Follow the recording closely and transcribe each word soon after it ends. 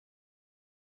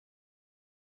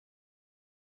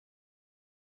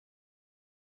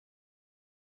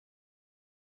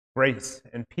Grace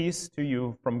and peace to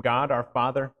you from God our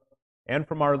Father and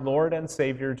from our Lord and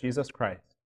Savior Jesus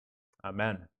Christ.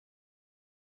 Amen.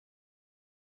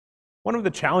 One of the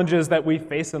challenges that we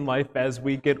face in life as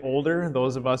we get older,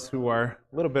 those of us who are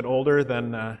a little bit older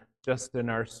than just in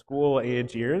our school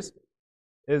age years,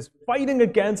 is fighting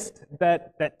against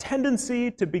that tendency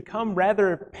to become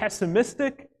rather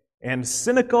pessimistic and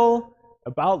cynical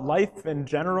about life in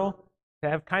general, to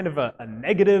have kind of a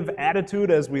negative attitude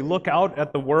as we look out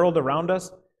at the world around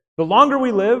us. The longer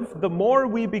we live, the more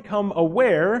we become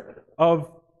aware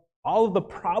of all of the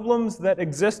problems that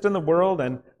exist in the world,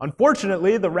 and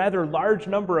unfortunately, the rather large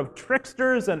number of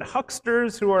tricksters and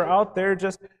hucksters who are out there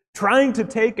just trying to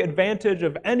take advantage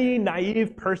of any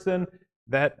naive person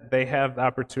that they have the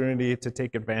opportunity to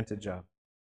take advantage of.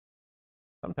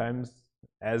 Sometimes,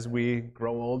 as we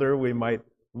grow older, we might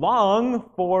long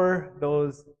for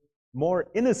those more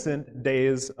innocent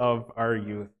days of our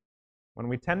youth, when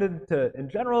we tended to, in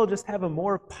general, just have a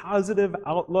more positive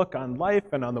outlook on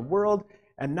life and on the world,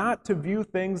 and not to view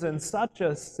things in such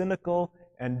a cynical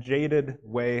and jaded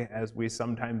way as we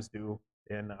sometimes do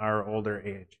in our older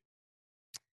age.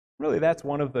 Really, that's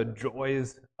one of the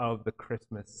joys of the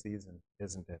Christmas season,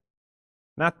 isn't it?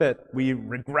 Not that we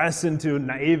regress into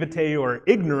naivete or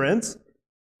ignorance,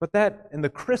 but that in the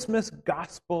Christmas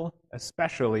gospel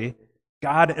especially,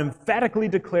 God emphatically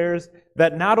declares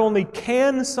that not only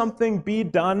can something be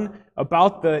done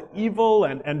about the evil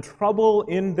and trouble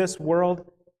in this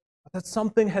world, but that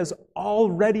something has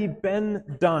already been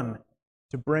done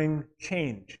to bring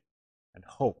change and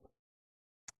hope.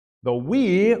 Though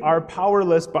we are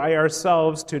powerless by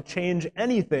ourselves to change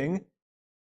anything,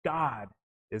 God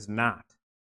is not.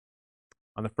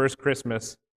 On the first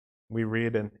Christmas, we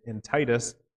read in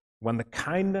Titus, when the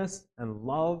kindness and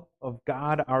love of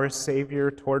God our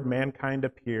Savior toward mankind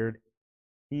appeared,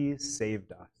 He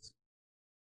saved us.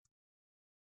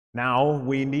 Now,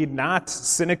 we need not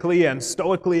cynically and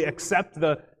stoically accept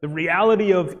the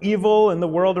reality of evil in the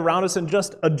world around us and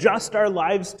just adjust our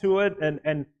lives to it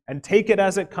and take it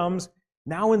as it comes.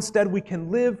 Now, instead, we can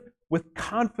live with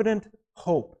confident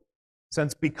hope,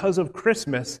 since because of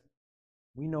Christmas,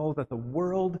 we know that the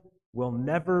world will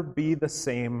never be the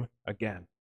same again.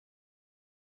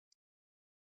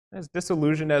 As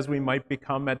disillusioned as we might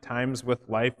become at times with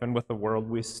life and with the world,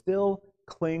 we still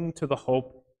cling to the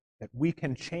hope that we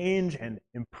can change and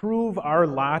improve our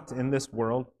lot in this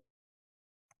world.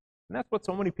 And that's what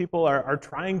so many people are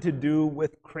trying to do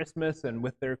with Christmas and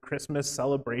with their Christmas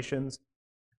celebrations.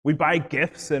 We buy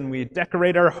gifts and we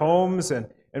decorate our homes and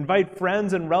invite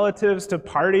friends and relatives to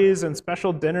parties and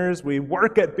special dinners. We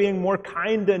work at being more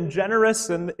kind and generous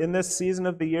in this season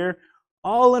of the year,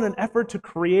 all in an effort to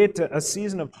create a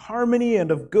season of harmony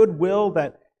and of goodwill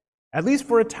that, at least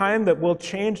for a time, that will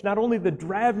change not only the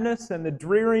drabness and the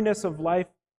dreariness of life,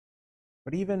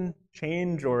 but even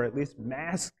change or at least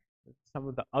mask some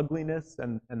of the ugliness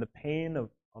and the pain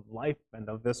of life and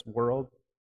of this world.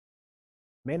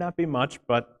 May not be much,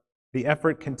 but the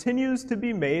effort continues to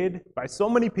be made by so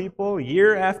many people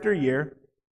year after year,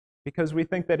 because we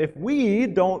think that if we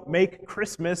don't make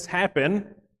Christmas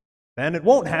happen, then it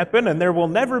won't happen, and there will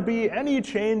never be any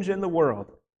change in the world.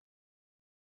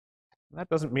 That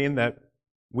doesn't mean that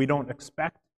we don't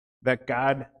expect that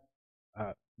God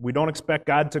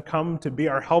to come to be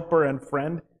our helper and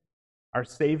friend, our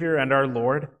Savior and our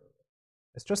Lord.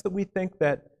 It's just that we think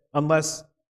that unless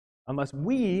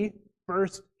we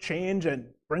first change and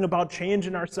bring about change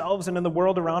in ourselves and in the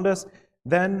world around us,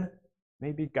 then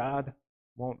maybe God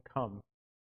won't come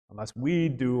unless we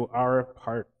do our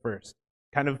part first.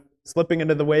 Kind of slipping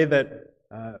into the way that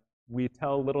we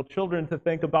tell little children to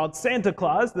think about Santa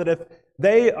Claus, that if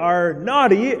they are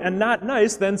naughty and not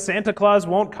nice, then Santa Claus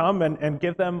won't come and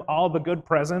give them all the good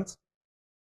presents.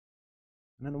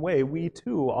 And in a way, we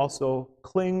too also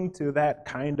cling to that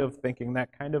kind of thinking,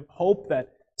 that kind of hope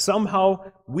that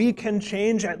somehow we can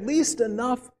change at least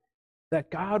enough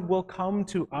that God will come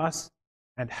to us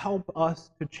and help us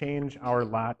to change our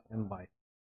lot in life.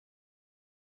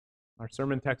 Our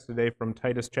sermon text today from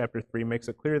Titus chapter 3 makes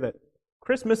it clear that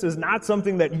Christmas is not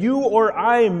something that you or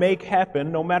I make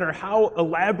happen, no matter how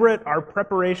elaborate our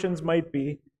preparations might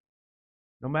be,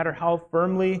 no matter how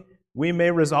firmly we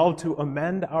may resolve to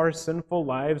amend our sinful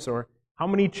lives or how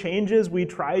many changes we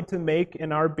try to make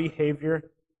in our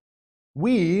behavior.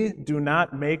 We do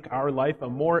not make our life a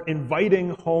more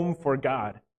inviting home for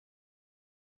God.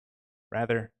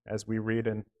 Rather, as we read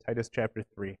in Titus chapter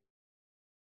 3,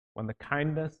 when the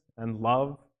kindness and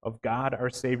love of God our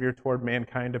Savior toward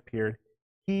mankind appeared,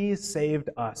 He saved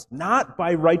us, not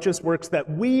by righteous works that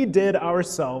we did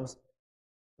ourselves,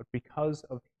 but because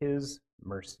of His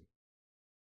mercy.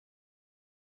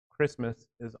 Christmas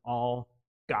is all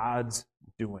God's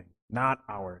doing, not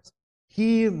ours.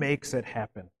 He makes it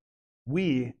happen.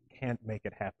 We can't make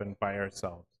it happen by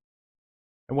ourselves.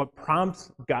 And what prompts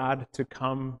God to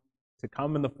come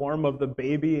in the form of the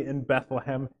baby in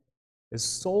Bethlehem is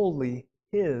solely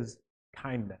his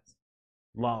kindness,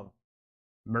 love,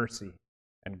 mercy,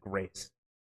 and grace.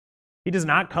 He does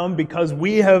not come because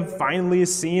we have finally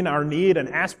seen our need and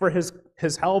asked for his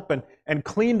help and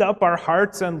cleaned up our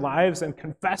hearts and lives and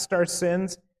confessed our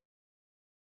sins.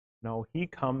 No, he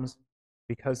comes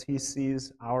because he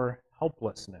sees our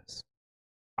helplessness,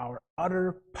 our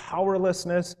utter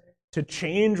powerlessness to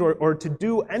change or to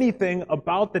do anything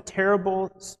about the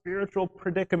terrible spiritual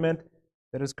predicament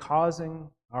that is causing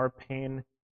our pain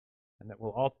and that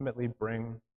will ultimately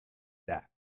bring death.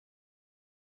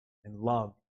 In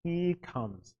love, he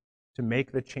comes to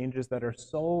make the changes that are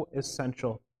so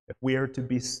essential if we are to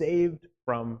be saved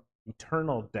from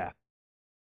eternal death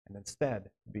and instead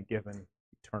be given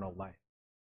eternal life.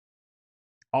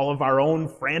 All of our own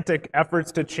frantic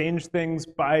efforts to change things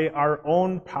by our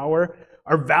own power,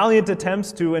 our valiant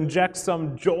attempts to inject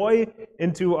some joy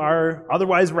into our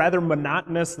otherwise rather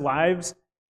monotonous lives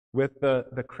with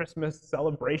the Christmas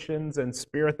celebrations and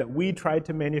spirit that we try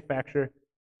to manufacture,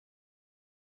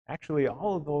 actually,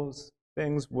 all of those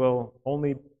things will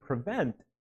only prevent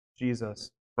Jesus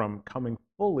from coming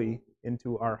fully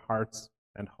into our hearts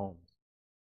and homes.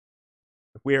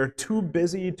 If we are too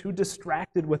busy, too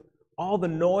distracted with all the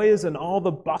noise and all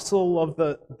the bustle of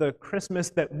the Christmas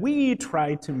that we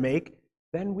try to make,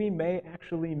 then we may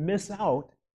actually miss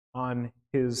out on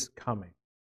his coming.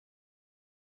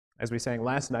 As we sang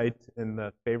last night in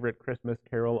the favorite Christmas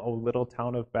carol, O Little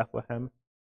Town of Bethlehem,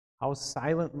 how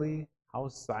silently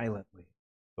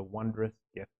the wondrous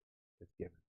gift is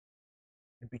given.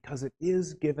 And because it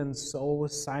is given so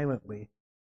silently,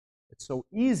 it's so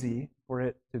easy for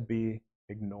it to be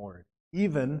ignored,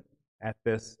 even at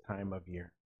this time of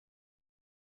year.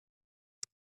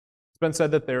 It's been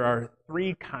said that there are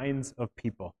three kinds of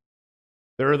people.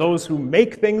 There are those who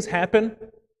make things happen,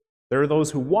 there are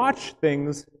those who watch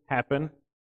things happen,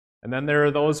 and then there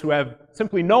are those who have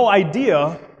simply no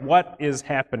idea what is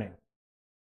happening.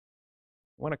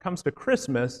 When it comes to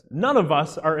Christmas, none of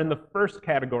us are in the first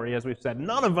category, as we've said.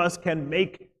 None of us can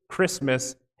make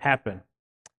Christmas happen.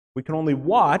 We can only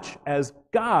watch as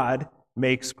God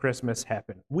makes Christmas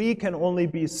happen. We can only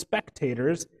be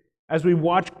spectators as we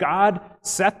watch God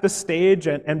set the stage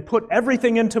and put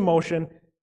everything into motion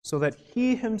so that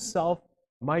he himself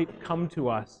might come to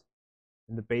us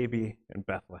in the baby in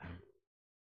Bethlehem.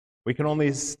 We can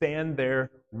only stand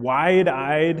there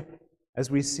wide-eyed as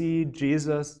we see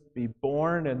Jesus be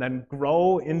born and then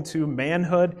grow into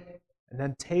manhood and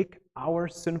then take our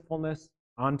sinfulness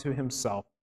onto himself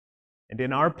and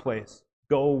in our place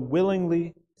go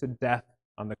willingly to death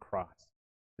on the cross,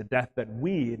 the death that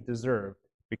we deserved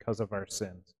because of our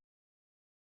sins.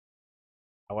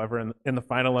 However, in the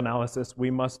final analysis,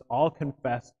 we must all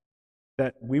confess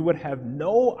that we would have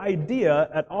no idea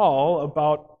at all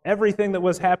about everything that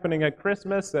was happening at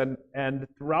Christmas and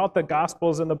throughout the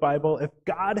Gospels in the Bible if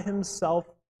God himself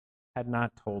had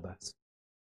not told us.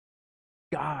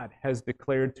 God has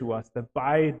declared to us that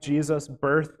by Jesus'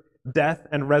 birth, death,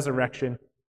 and resurrection,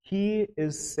 he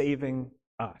is saving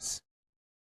us.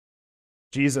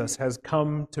 Jesus has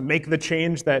come to make the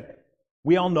change that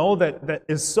we all know that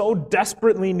is so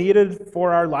desperately needed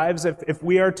for our lives if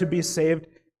we are to be saved,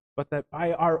 but that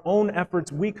by our own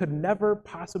efforts we could never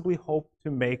possibly hope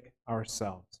to make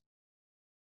ourselves.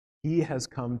 He has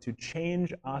come to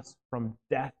change us from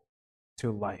death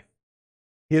to life.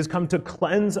 He has come to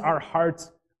cleanse our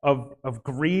hearts of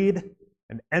greed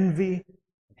and envy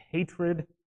and hatred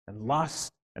and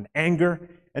lust and anger,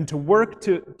 and to work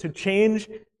to change,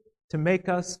 to make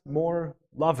us more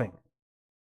loving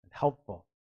and helpful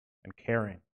and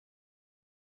caring.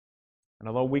 And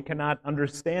although we cannot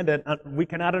understand it, we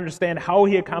cannot understand how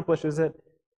he accomplishes it,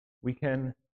 we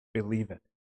can believe it.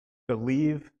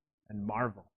 Believe and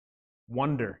marvel,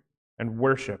 wonder and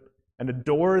worship, and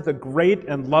adore the great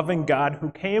and loving God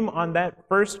who came on that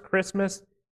first Christmas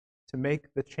to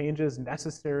make the changes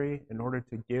necessary in order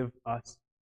to give us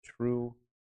true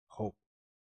hope.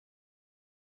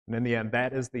 And in the end,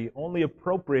 that is the only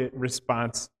appropriate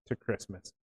response to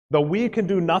Christmas. Though we can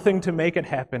do nothing to make it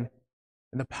happen,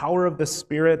 in the power of the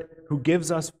Spirit who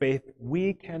gives us faith,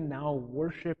 we can now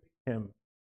worship him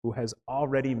who has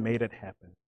already made it happen.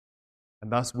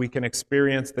 And thus we can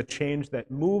experience the change that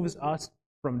moves us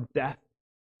from death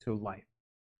to life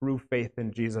through faith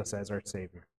in Jesus as our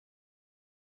Savior.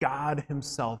 God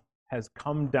himself has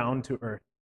come down to earth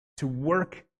to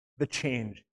work the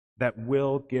change that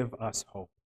will give us hope.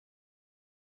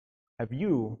 have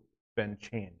you been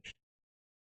changed?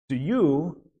 Do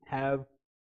you have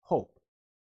hope?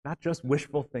 Not just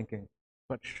wishful thinking,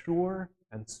 but sure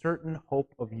and certain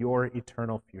hope of your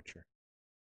eternal future.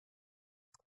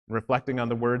 Reflecting on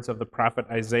the words of the prophet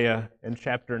Isaiah in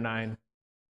chapter 9,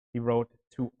 he wrote,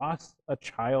 "To us a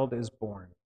child is born,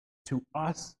 to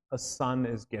us a son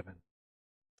is given."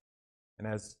 And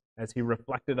as he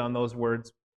reflected on those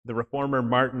words, the reformer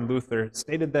Martin Luther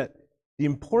stated that the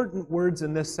important words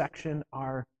in this section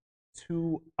are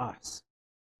 "to us."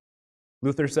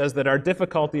 Luther says that our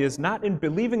difficulty is not in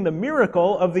believing the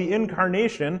miracle of the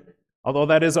incarnation, although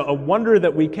that is a wonder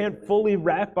that we can't fully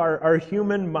wrap our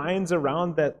human minds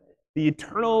around, that the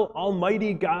eternal,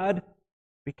 almighty God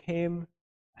became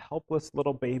a helpless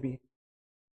little baby.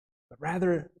 But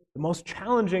rather, the most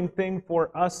challenging thing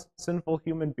for us sinful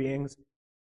human beings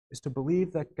is to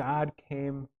believe that God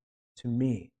came to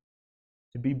me,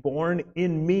 to be born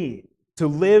in me, to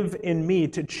live in me,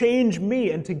 to change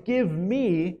me, and to give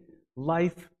me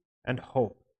life and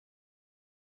hope.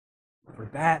 For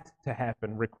that to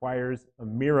happen requires a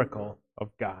miracle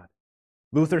of God.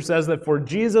 Luther says that for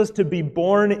Jesus to be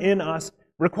born in us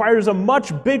requires a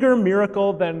much bigger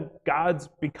miracle than God's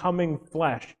becoming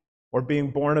flesh or being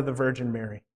born of the Virgin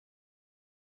Mary.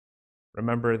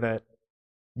 Remember that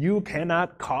you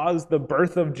cannot cause the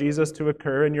birth of Jesus to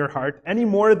occur in your heart any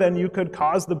more than you could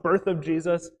cause the birth of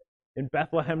Jesus in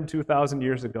Bethlehem 2,000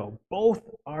 years ago. Both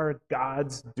are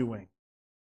God's doing.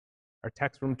 Our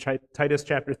text from Titus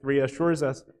chapter 3 assures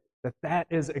us that that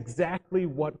is exactly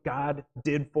what God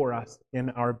did for us in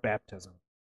our baptism.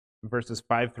 In verses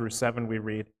 5 through 7 we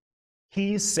read,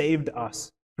 "He saved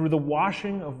us through the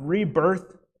washing of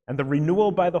rebirth and the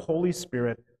renewal by the Holy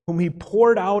Spirit, whom He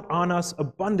poured out on us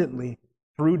abundantly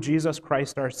through Jesus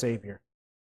Christ our Savior,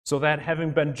 so that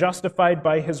having been justified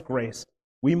by His grace,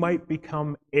 we might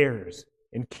become heirs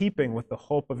in keeping with the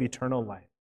hope of eternal life."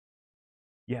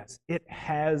 Yes, it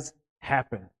has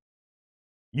happened.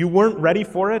 You weren't ready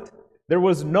for it. There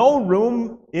was no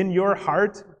room in your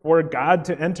heart for God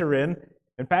to enter in.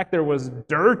 In fact, there was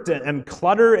dirt and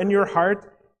clutter in your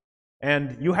heart,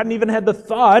 and you hadn't even had the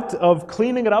thought of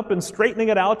cleaning it up and straightening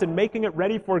it out and making it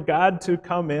ready for God to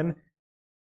come in.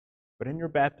 But in your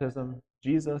baptism,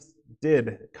 Jesus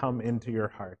did come into your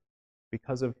heart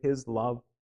because of His love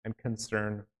and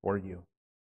concern for you.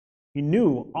 He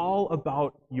knew all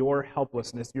about your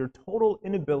helplessness, your total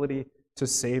inability to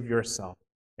save yourself.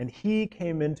 And He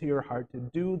came into your heart to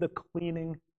do the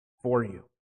cleaning for you.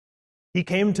 He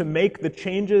came to make the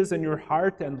changes in your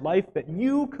heart and life that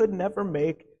you could never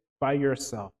make by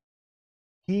yourself.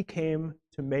 He came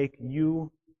to make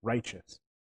you righteous.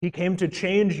 He came to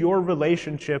change your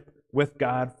relationship with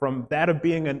God from that of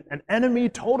being an enemy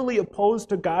totally opposed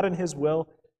to God and His will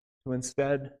to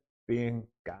instead being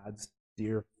God's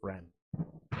dear friend.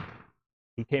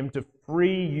 He came to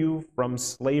free you from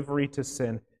slavery to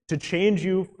sin, to change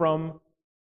you from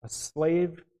a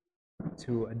slave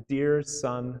to a dear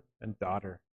son and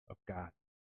daughter of God.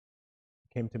 He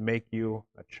came to make you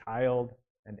a child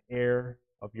and heir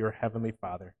of your heavenly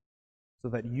Father, so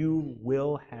that you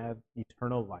will have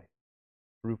eternal life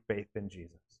through faith in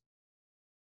Jesus.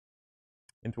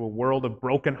 Into a world of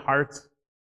broken hearts,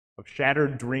 of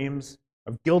shattered dreams,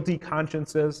 of guilty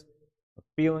consciences, of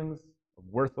feelings of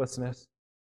worthlessness,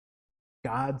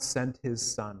 God sent His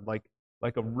Son like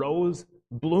a rose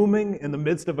blooming in the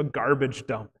midst of a garbage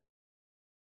dump.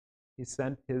 He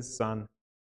sent His Son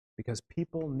because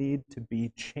people need to be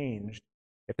changed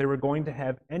if they were going to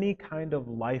have any kind of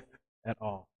life at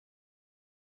all.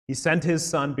 He sent His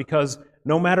Son because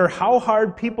no matter how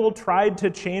hard people tried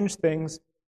to change things,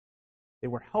 they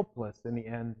were helpless in the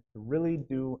end to really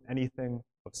do anything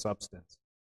of substance.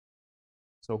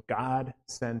 So God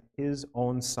sent His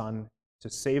own Son to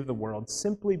save the world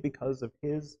simply because of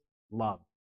His love,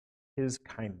 His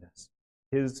kindness,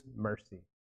 His mercy,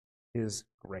 His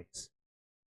grace.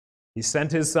 He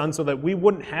sent His Son so that we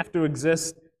wouldn't have to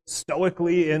exist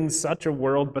stoically in such a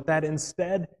world, but that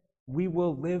instead we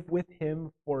will live with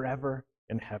Him forever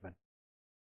in heaven.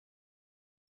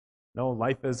 No,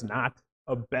 life is not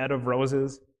a bed of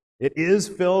roses. It is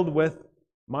filled with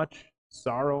much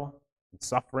sorrow and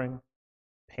suffering,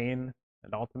 pain,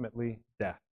 and ultimately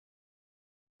death.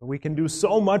 We can do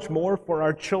so much more for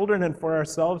our children and for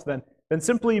ourselves than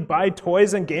simply buy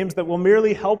toys and games that will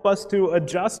merely help us to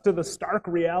adjust to the stark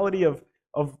reality of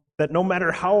that no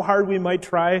matter how hard we might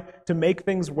try to make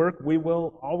things work, we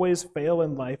will always fail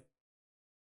in life.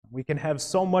 We can have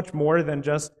so much more than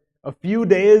just a few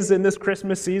days in this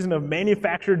Christmas season of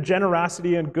manufactured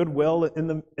generosity and goodwill in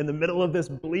the middle of this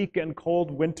bleak and cold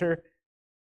winter.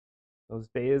 Those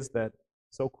days that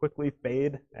so quickly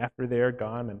fade after they are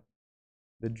gone, and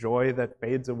the joy that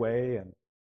fades away and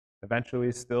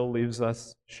eventually still leaves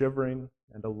us shivering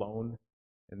and alone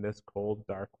in this cold,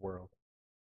 dark world.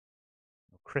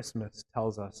 Christmas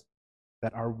tells us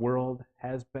that our world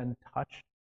has been touched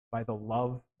by the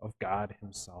love of God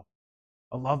Himself,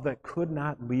 a love that could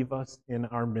not leave us in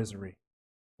our misery,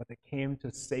 but that came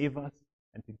to save us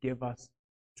and to give us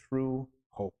true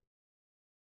hope.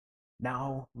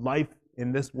 Now, life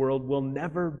in this world will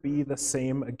never be the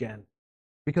same again,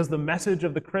 because the message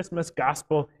of the Christmas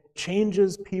gospel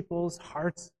changes people's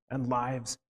hearts and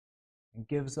lives and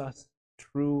gives us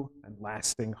true and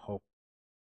lasting hope.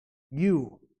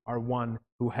 You are one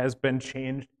who has been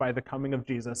changed by the coming of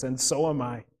Jesus, and so am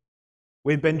I.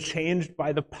 We've been changed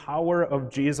by the power of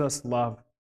Jesus' love,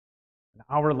 and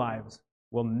our lives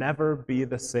will never be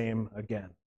the same again.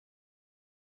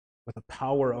 With the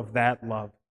power of that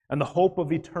love and the hope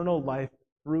of eternal life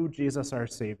through Jesus our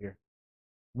Savior,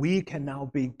 we can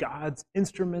now be God's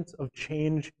instruments of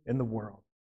change in the world.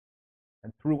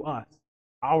 And through us,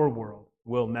 our world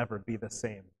will never be the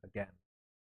same again.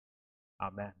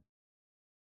 Amen.